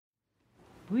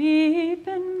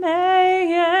Weeping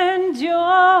may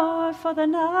endure for the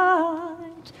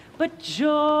night, but joy's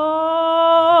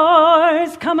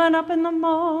coming up in the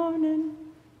morning.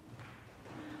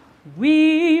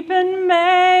 Weeping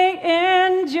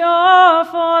may endure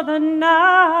for the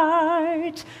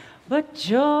night, but joy's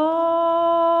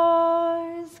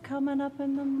coming up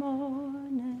in the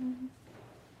morning.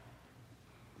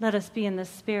 Let us be in the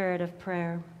spirit of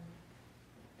prayer.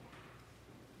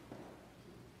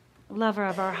 Lover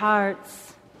of our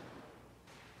hearts,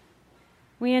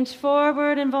 we inch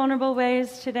forward in vulnerable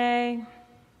ways today,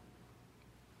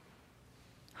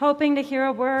 hoping to hear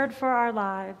a word for our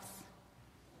lives.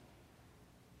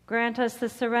 Grant us the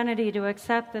serenity to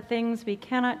accept the things we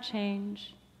cannot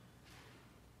change,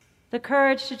 the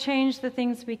courage to change the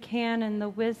things we can, and the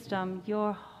wisdom,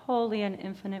 your holy and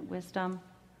infinite wisdom,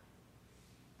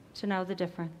 to know the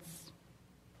difference.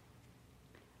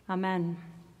 Amen.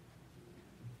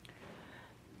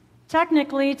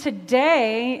 Technically,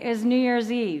 today is New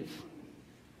Year's Eve.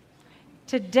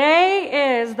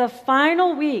 Today is the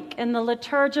final week in the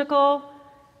liturgical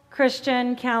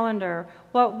Christian calendar,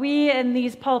 what we in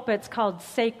these pulpits called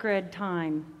sacred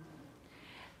time.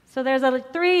 So there's a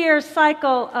 3-year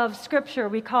cycle of scripture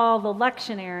we call the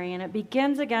lectionary, and it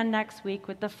begins again next week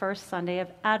with the first Sunday of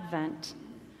Advent.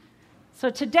 So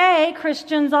today,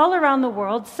 Christians all around the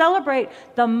world celebrate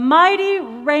the mighty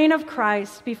reign of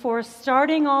Christ before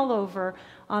starting all over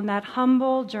on that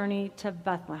humble journey to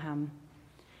Bethlehem.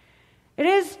 It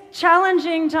is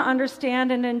challenging to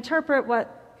understand and interpret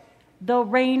what the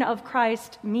reign of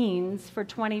Christ means for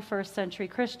 21st century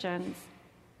Christians.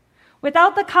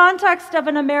 Without the context of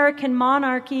an American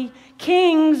monarchy,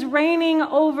 kings reigning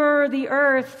over the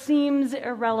earth seems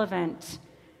irrelevant.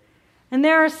 And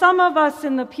there are some of us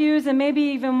in the pews, and maybe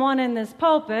even one in this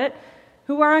pulpit,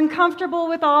 who are uncomfortable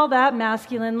with all that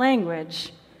masculine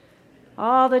language.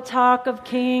 All the talk of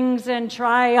kings and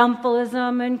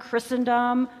triumphalism and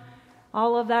Christendom,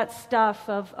 all of that stuff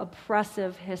of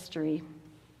oppressive history.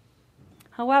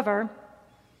 However,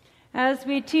 as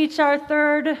we teach our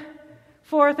 3rd,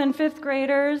 4th, and 5th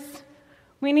graders,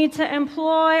 we need to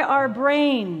employ our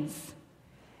brains.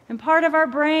 And part of our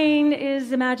brain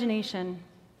is imagination.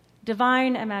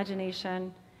 Divine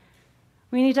imagination.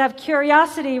 We need to have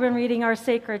curiosity when reading our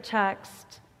sacred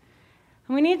text.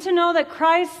 And we need to know that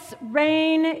Christ's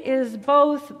reign is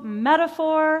both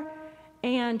metaphor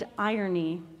and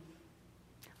irony.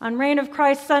 On Reign of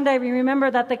Christ Sunday, we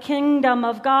remember that the kingdom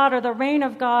of God, or the reign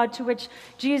of God to which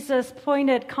Jesus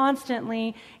pointed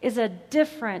constantly, is a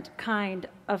different kind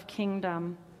of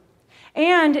kingdom.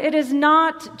 And it is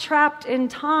not trapped in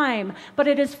time, but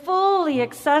it is fully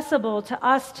accessible to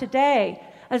us today,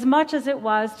 as much as it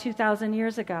was 2,000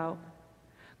 years ago.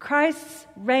 Christ's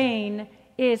reign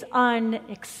is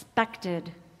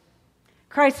unexpected.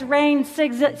 Christ's reign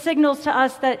signals to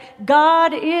us that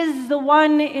God is the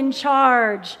one in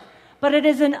charge, but it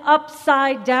is an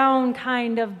upside-down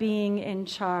kind of being in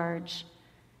charge.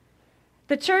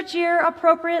 The church year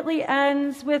appropriately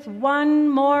ends with one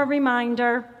more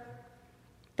reminder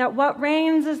that what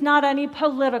reigns is not any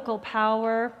political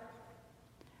power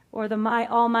or the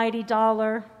almighty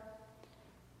dollar.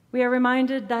 We are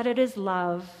reminded that it is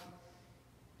love.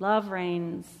 Love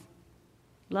reigns.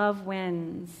 Love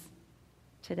wins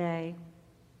today.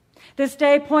 This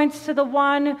day points to the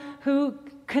one who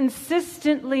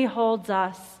consistently holds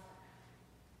us.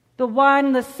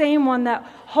 The same one that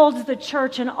holds the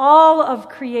church in all of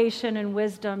creation in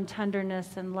wisdom,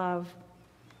 tenderness, and love.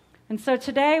 And so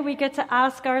today we get to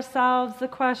ask ourselves the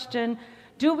question,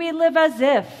 do we live as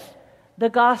if the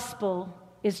gospel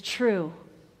is true?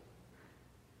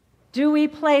 Do we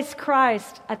place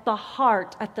Christ at the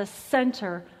heart, at the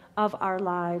center of our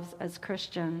lives as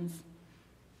Christians?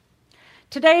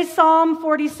 Today's Psalm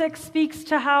 46 speaks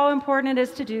to how important it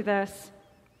is to do this.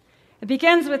 It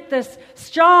begins with this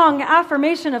strong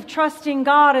affirmation of trusting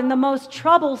God in the most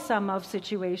troublesome of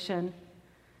situations.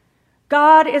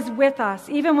 God is with us,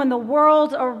 even when the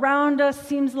world around us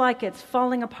seems like it's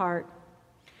falling apart.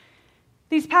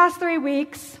 These past 3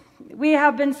 weeks, we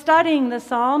have been studying the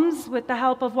Psalms with the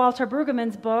help of Walter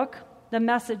Brueggemann's book, The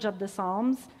Message of the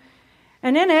Psalms.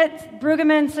 And in it,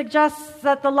 Brueggemann suggests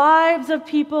that the lives of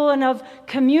people and of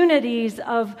communities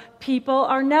of people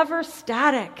are never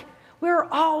static. We're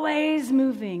always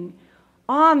moving,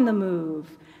 on the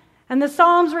move. And the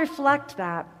Psalms reflect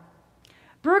that.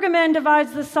 Brueggemann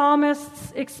divides the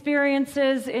psalmist's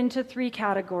experiences into 3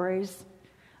 categories.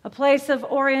 A place of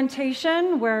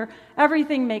orientation where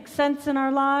everything makes sense in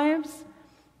our lives.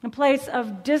 A place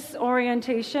of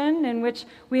disorientation in which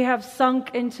we have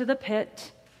sunk into the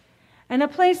pit. And a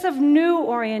place of new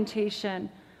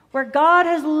orientation where God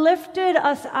has lifted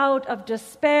us out of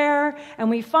despair and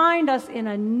we find us in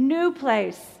a new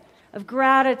place of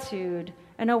gratitude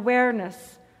and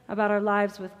awareness about our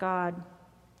lives with God.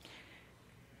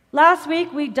 Last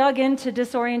week, we dug into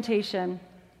disorientation.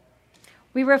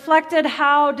 We reflected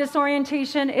how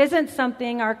disorientation isn't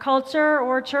something our culture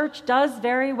or church does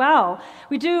very well.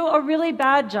 We do a really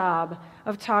bad job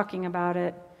of talking about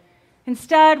it.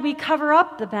 Instead, we cover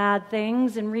up the bad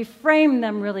things and reframe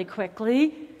them really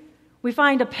quickly. We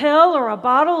find a pill or a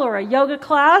bottle or a yoga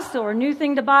class or a new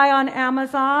thing to buy on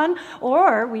Amazon,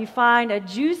 or we find a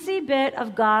juicy bit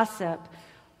of gossip,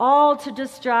 all to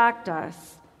distract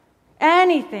us.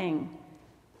 Anything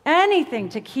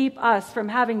to keep us from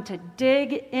having to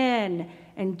dig in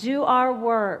and do our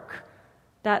work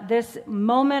that this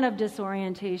moment of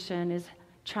disorientation is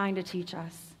trying to teach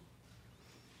us.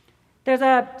 There's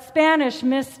a Spanish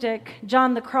mystic,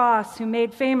 John the Cross, who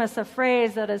made famous a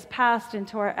phrase that has passed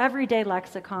into our everyday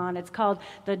lexicon. It's called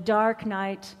the dark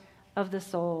night of the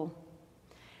soul.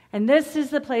 And this is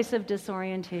the place of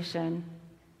disorientation.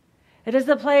 It is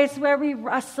the place where we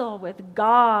wrestle with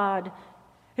God.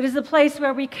 It is the place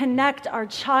where we connect our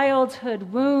childhood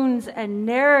wounds and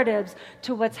narratives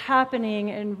to what's happening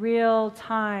in real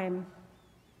time.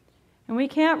 And we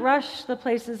can't rush the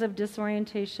places of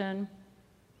disorientation.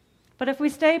 But if we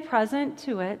stay present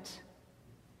to it,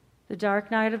 the dark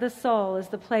night of the soul is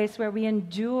the place where we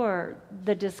endure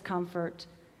the discomfort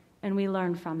and we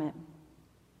learn from it.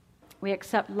 We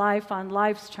accept life on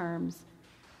life's terms.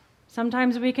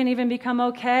 Sometimes we can even become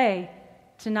okay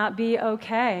to not be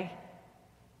okay.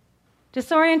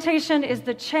 Disorientation is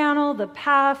the channel, the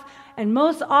path, and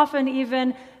most often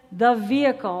even the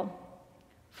vehicle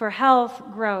for health,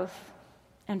 growth,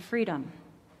 and freedom.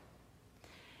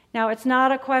 Now, it's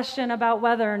not a question about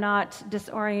whether or not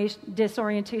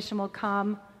disorientation will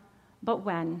come, but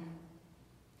when.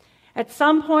 At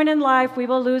some point in life, we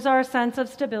will lose our sense of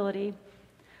stability.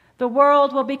 The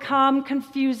world will become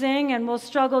confusing and we'll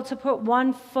struggle to put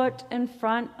one foot in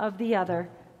front of the other.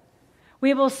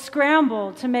 We will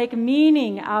scramble to make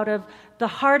meaning out of the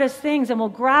hardest things, and we'll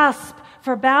grasp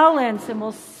for balance, and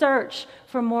we'll search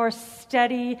for more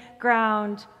steady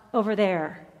ground over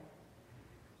there.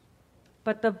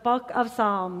 But the book of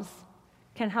Psalms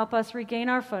can help us regain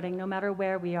our footing no matter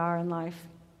where we are in life.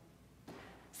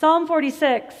 Psalm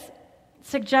 46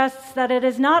 suggests that it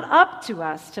is not up to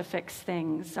us to fix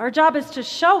things. Our job is to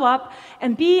show up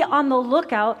and be on the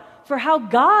lookout for how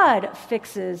God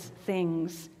fixes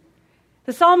things.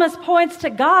 The psalmist points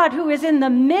to God who is in the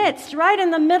midst, right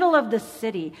in the middle of the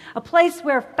city, a place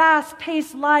where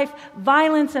fast-paced life,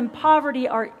 violence, and poverty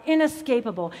are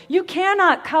inescapable. You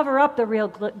cannot cover up the real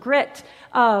grit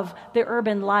of the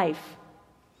urban life.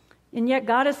 And yet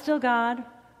God is still God,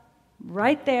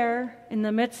 right there in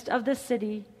the midst of the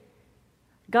city.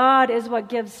 God is what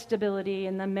gives stability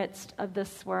in the midst of the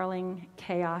swirling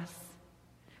chaos.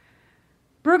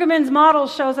 Brueggemann's model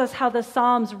shows us how the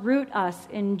Psalms root us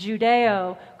in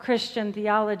Judeo-Christian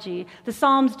theology. The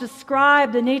Psalms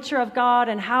describe the nature of God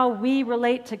and how we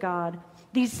relate to God.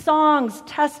 These songs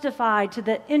testify to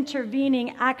the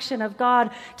intervening action of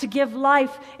God to give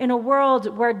life in a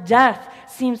world where death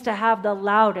seems to have the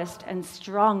loudest and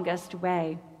strongest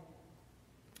way.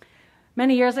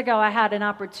 Many years ago, I had an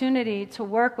opportunity to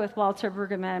work with Walter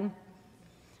Brueggemann.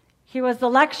 He was the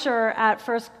lecturer at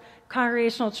First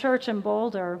Congregational Church in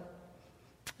Boulder.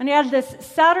 And he had this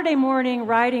Saturday morning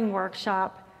writing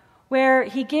workshop where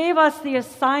he gave us the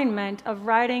assignment of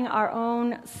writing our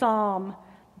own psalm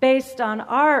based on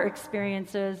our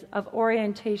experiences of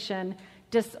orientation,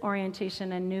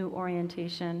 disorientation, and new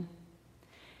orientation.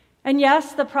 And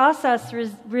yes, the process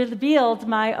revealed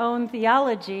my own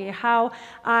theology, how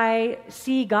I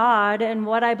see God and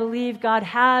what I believe God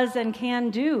has and can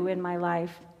do in my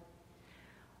life.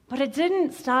 But it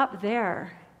didn't stop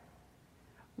there.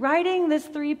 Writing this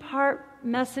 3-part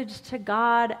message to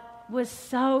God was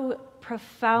so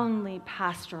profoundly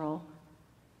pastoral.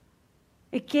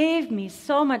 It gave me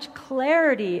so much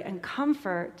clarity and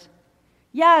comfort.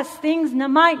 Yes, things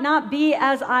might not be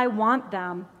as I want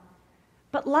them,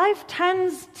 but life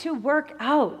tends to work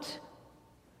out.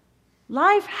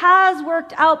 Life has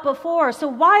worked out before, so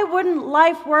why wouldn't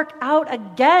life work out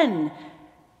again?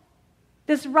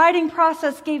 This writing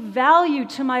process gave value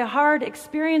to my hard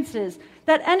experiences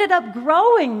that ended up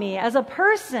growing me as a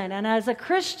person and as a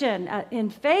Christian in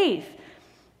faith.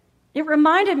 It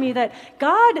reminded me that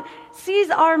God sees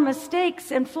our mistakes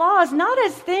and flaws not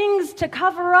as things to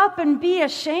cover up and be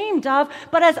ashamed of,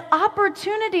 but as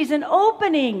opportunities and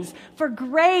openings for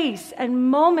grace and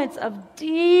moments of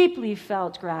deeply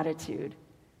felt gratitude.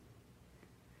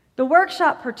 The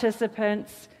workshop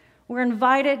participants we're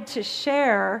invited to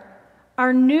share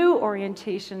our new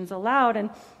orientations aloud. And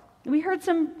we heard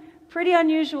some pretty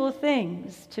unusual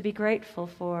things to be grateful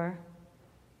for.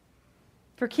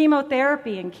 For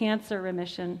chemotherapy and cancer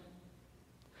remission.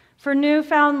 For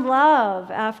newfound love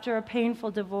after a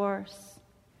painful divorce.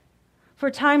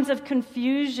 For times of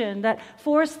confusion that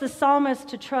forced the psalmist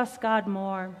to trust God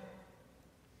more.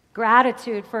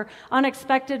 Gratitude for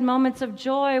unexpected moments of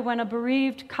joy when a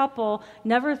bereaved couple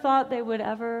never thought they would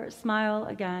ever smile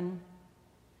again.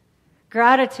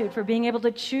 Gratitude for being able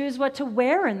to choose what to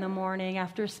wear in the morning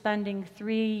after spending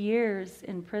 3 years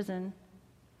in prison.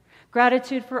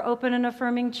 Gratitude for open and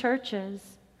affirming churches,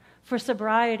 for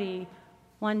sobriety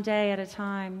one day at a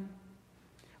time,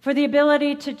 for the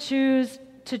ability to choose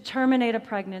to terminate a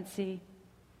pregnancy.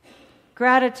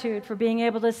 Gratitude for being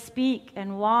able to speak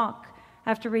and walk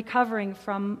after recovering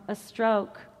from a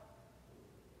stroke.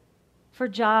 For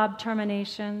job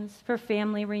terminations, for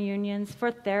family reunions,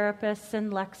 for therapists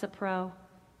and Lexapro,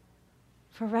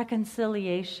 for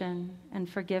reconciliation and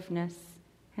forgiveness,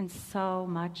 and so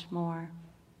much more.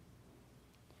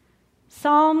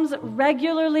 Psalms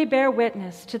regularly bear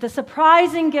witness to the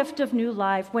surprising gift of new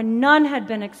life when none had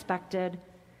been expected.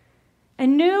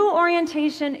 And new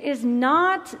orientation is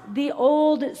not the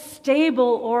old,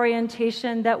 stable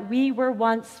orientation that we were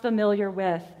once familiar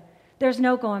with. There's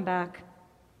no going back.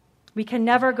 We can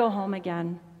never go home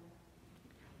again.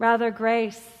 Rather,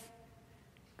 grace.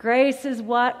 Grace is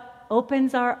what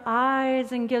opens our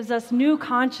eyes and gives us new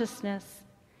consciousness.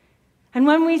 And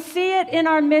when we see it in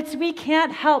our midst, we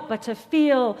can't help but to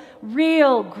feel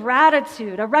real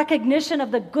gratitude, a recognition of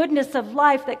the goodness of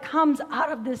life that comes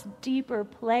out of this deeper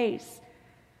place.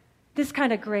 This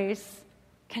kind of grace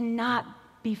cannot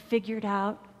be figured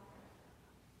out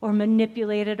or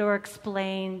manipulated or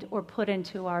explained or put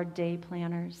into our day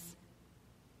planners.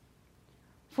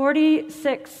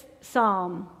 46th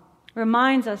Psalm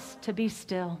reminds us to be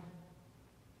still.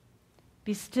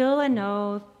 Be still and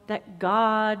know that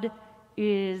God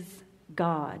is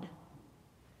God.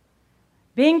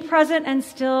 Being present and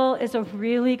still is a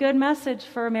really good message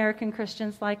for American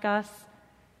Christians like us.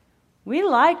 We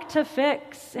like to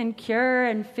fix and cure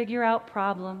and figure out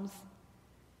problems.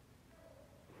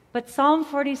 But Psalm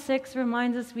 46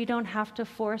 reminds us we don't have to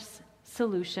force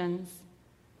solutions.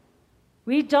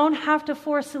 We don't have to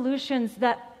force solutions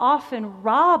that often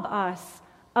rob us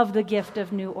of the gift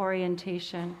of new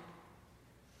orientation.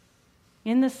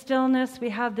 In the stillness,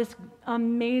 we have this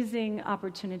amazing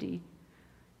opportunity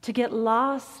to get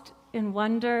lost in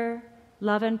wonder,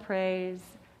 love, and praise,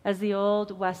 as the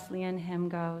old Wesleyan hymn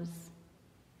goes.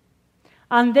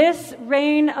 On this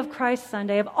Reign of Christ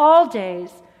Sunday, of all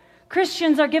days,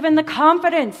 Christians are given the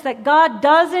confidence that God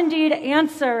does indeed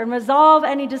answer and resolve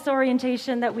any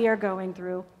disorientation that we are going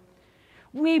through.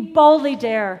 We boldly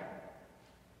dare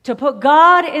to put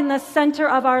God in the center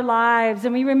of our lives,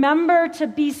 and we remember to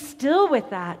be still with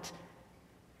that,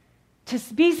 to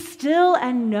be still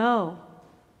and know.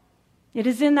 It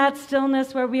is in that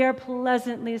stillness where we are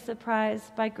pleasantly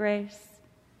surprised by grace,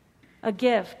 a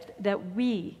gift that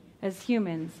we as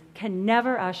humans can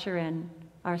never usher in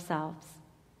ourselves.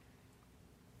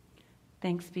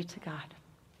 Thanks be to God.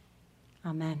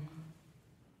 Amen.